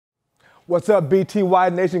What's up,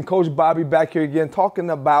 BTY Nation? Coach Bobby back here again,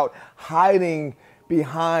 talking about hiding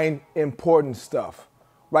behind important stuff,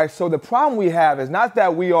 right? So the problem we have is not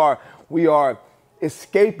that we are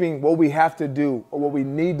escaping what we have to do or what we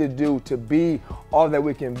need to do to be all that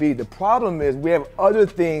we can be. The problem is we have other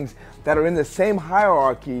things that are in the same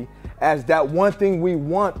hierarchy as that one thing we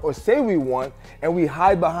want or say we want, and we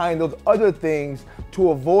hide behind those other things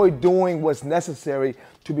to avoid doing what's necessary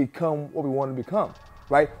to become what we want to become.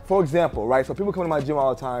 Right? For example, right? So people come to my gym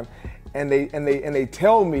all the time and they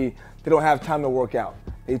tell me they don't have time to work out.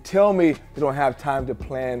 They tell me they don't have time to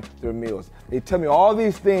plan their meals. They tell me all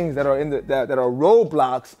these things that are that are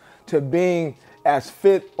roadblocks to being as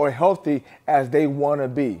fit or healthy as they want to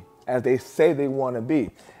be, as they say they want to be.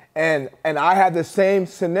 And I have the same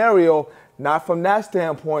scenario, not from that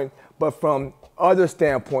standpoint, but from other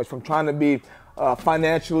standpoints, from trying to be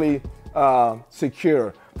financially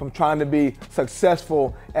secure, from trying to be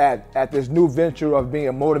successful at this new venture of being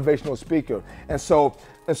a motivational speaker. And so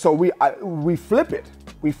we flip it.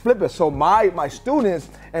 We flip it. So my students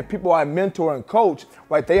and people I mentor and coach,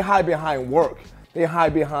 right, they hide behind work. They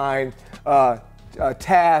hide behind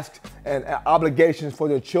tasks and obligations for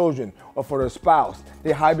their children or for their spouse.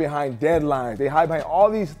 They hide behind deadlines. They hide behind all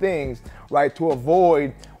these things, right, to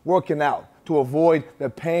avoid working out, to avoid the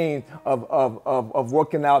pain of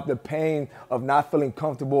working out, the pain of not feeling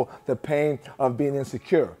comfortable, the pain of being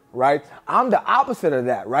insecure, right? I'm the opposite of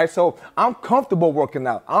that, right? So I'm comfortable working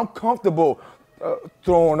out. I'm comfortable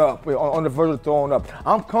throwing up, on the verge of throwing up.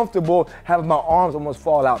 I'm comfortable having my arms almost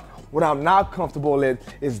fall out. What I'm not comfortable in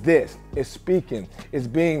is this, is speaking, is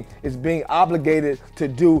being obligated to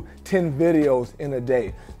do 10 videos in a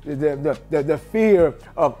day. The fear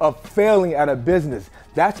of failing at a business,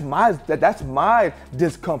 that's my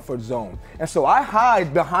discomfort zone. And so I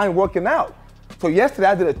hide behind working out. So yesterday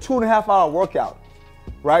I did a 2.5-hour workout,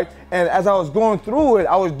 right? And as I was going through it,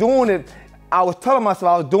 I was telling myself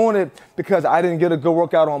I was doing it because I didn't get a good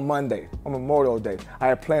workout on Monday, on Memorial Day. I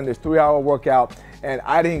had planned this 3-hour workout and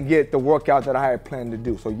I didn't get the workout that I had planned to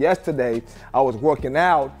do. So yesterday I was working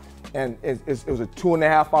out and it was a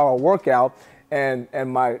 2.5-hour workout, and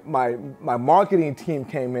my marketing team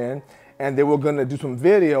came in and they were gonna do some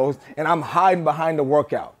videos, and I'm hiding behind the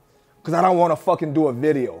workout because I don't wanna fucking do a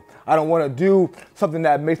video. I don't wanna do something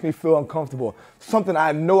that makes me feel uncomfortable, something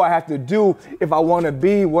I know I have to do if I wanna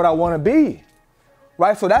be what I wanna be,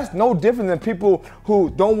 right? So that's no different than people who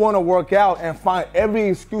don't wanna work out and find every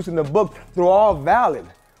excuse in the book. They're all valid,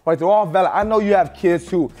 right? They're all valid. I know you have kids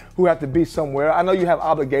who have to be somewhere. I know you have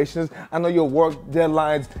obligations. I know your work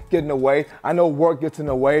deadlines get in the way. I know work gets in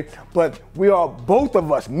the way, but we are, both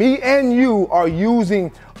of us, me and you, are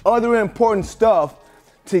using other important stuff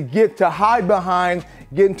to hide behind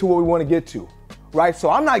getting to what we want to get to, right? So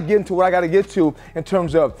I'm not getting to what I got to get to in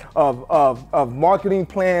terms of marketing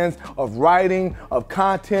plans, of writing, of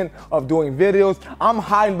content, of doing videos. I'm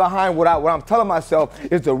hiding behind what I'm telling myself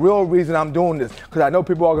is the real reason I'm doing this, because I know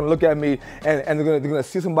people are going to look at me and they're going to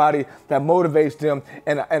see somebody that motivates them,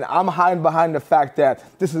 and I'm hiding behind the fact that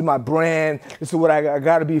this is my brand. This is what I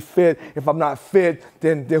got to be fit. If I'm not fit,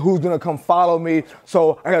 then who's going to come follow me?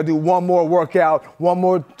 So I got to do one more workout,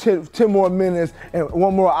 10 more minutes, and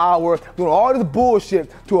 1 more hour, doing all this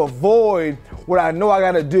bullshit to avoid what I know I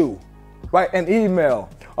gotta do, right? An email,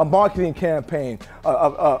 a marketing campaign,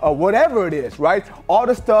 whatever it is, right? All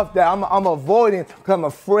the stuff that I'm avoiding because I'm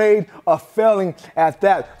afraid of failing at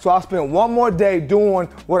that. So I'll spend 1 more day doing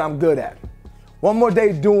what I'm good at. 1 more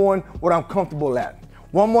day doing what I'm comfortable at.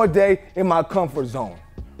 1 more day in my comfort zone,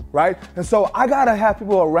 right? And so I gotta have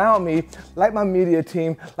people around me, like my media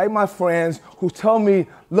team, like my friends, who tell me,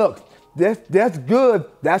 look, that's good.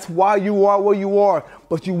 That's why you are where you are.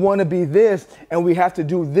 But you want to be this, and we have to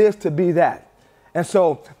do this to be that. And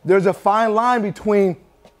so there's a fine line between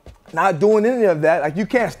not doing any of that. Like, you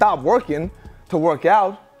can't stop working to work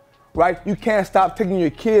out, right? You can't stop taking your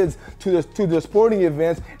kids to the sporting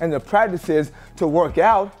events and the practices to work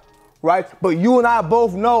out, right? But you and I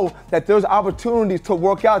both know that there's opportunities to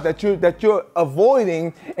work out that you're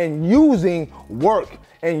avoiding and using work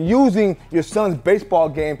and using your son's baseball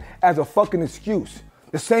game as a fucking excuse.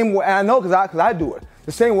 The same way, and I know because I do it.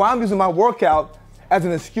 The same way I'm using my workout as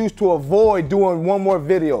an excuse to avoid doing 1 more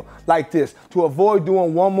video like this, to avoid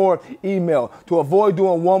doing 1 more email, to avoid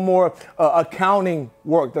doing 1 more accounting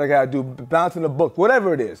work that I gotta do, balancing the book,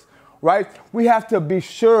 whatever it is, right? We have to be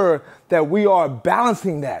sure that we are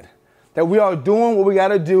balancing that we are doing what we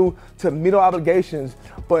gotta do to meet our obligations,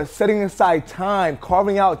 but setting aside time,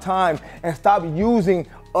 carving out time, and stop using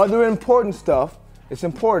other important stuff, it's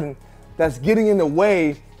important, that's getting in the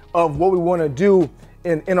way of what we wanna do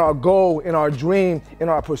in our goal, in our dream, in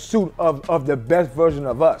our pursuit of the best version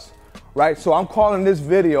of us, right? So I'm calling this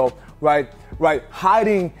video, right,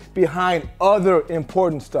 hiding behind other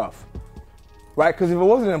important stuff, right? Because if it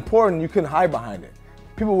wasn't important, you couldn't hide behind it.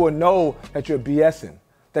 People will know that you're BSing,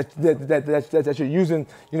 that you're using,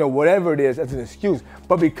 whatever it is as an excuse.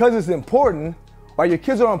 But because it's important, right, your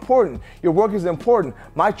kids are important, your work is important,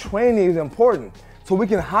 my training is important. So we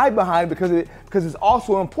can hide behind it because it's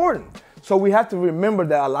also important. So we have to remember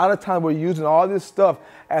that a lot of times we're using all this stuff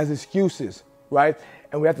as excuses, right?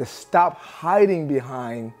 And we have to stop hiding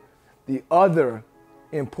behind the other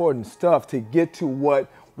important stuff to get to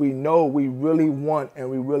what we know we really want and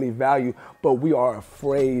we really value, but we are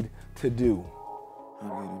afraid to do.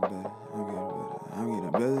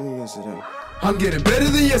 I'm getting better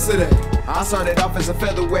than yesterday. I started off as a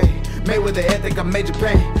featherweight, made with the ethic of major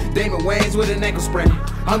pain. Damon Wayans with an ankle sprain.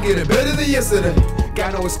 I'm getting better than yesterday.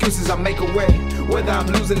 Got no excuses, I make a way. Whether I'm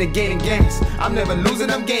losing or gaining gains, I'm never losing,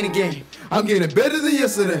 I'm gaining game. I'm getting better than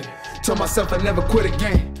yesterday. Told myself I'd never quit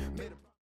again.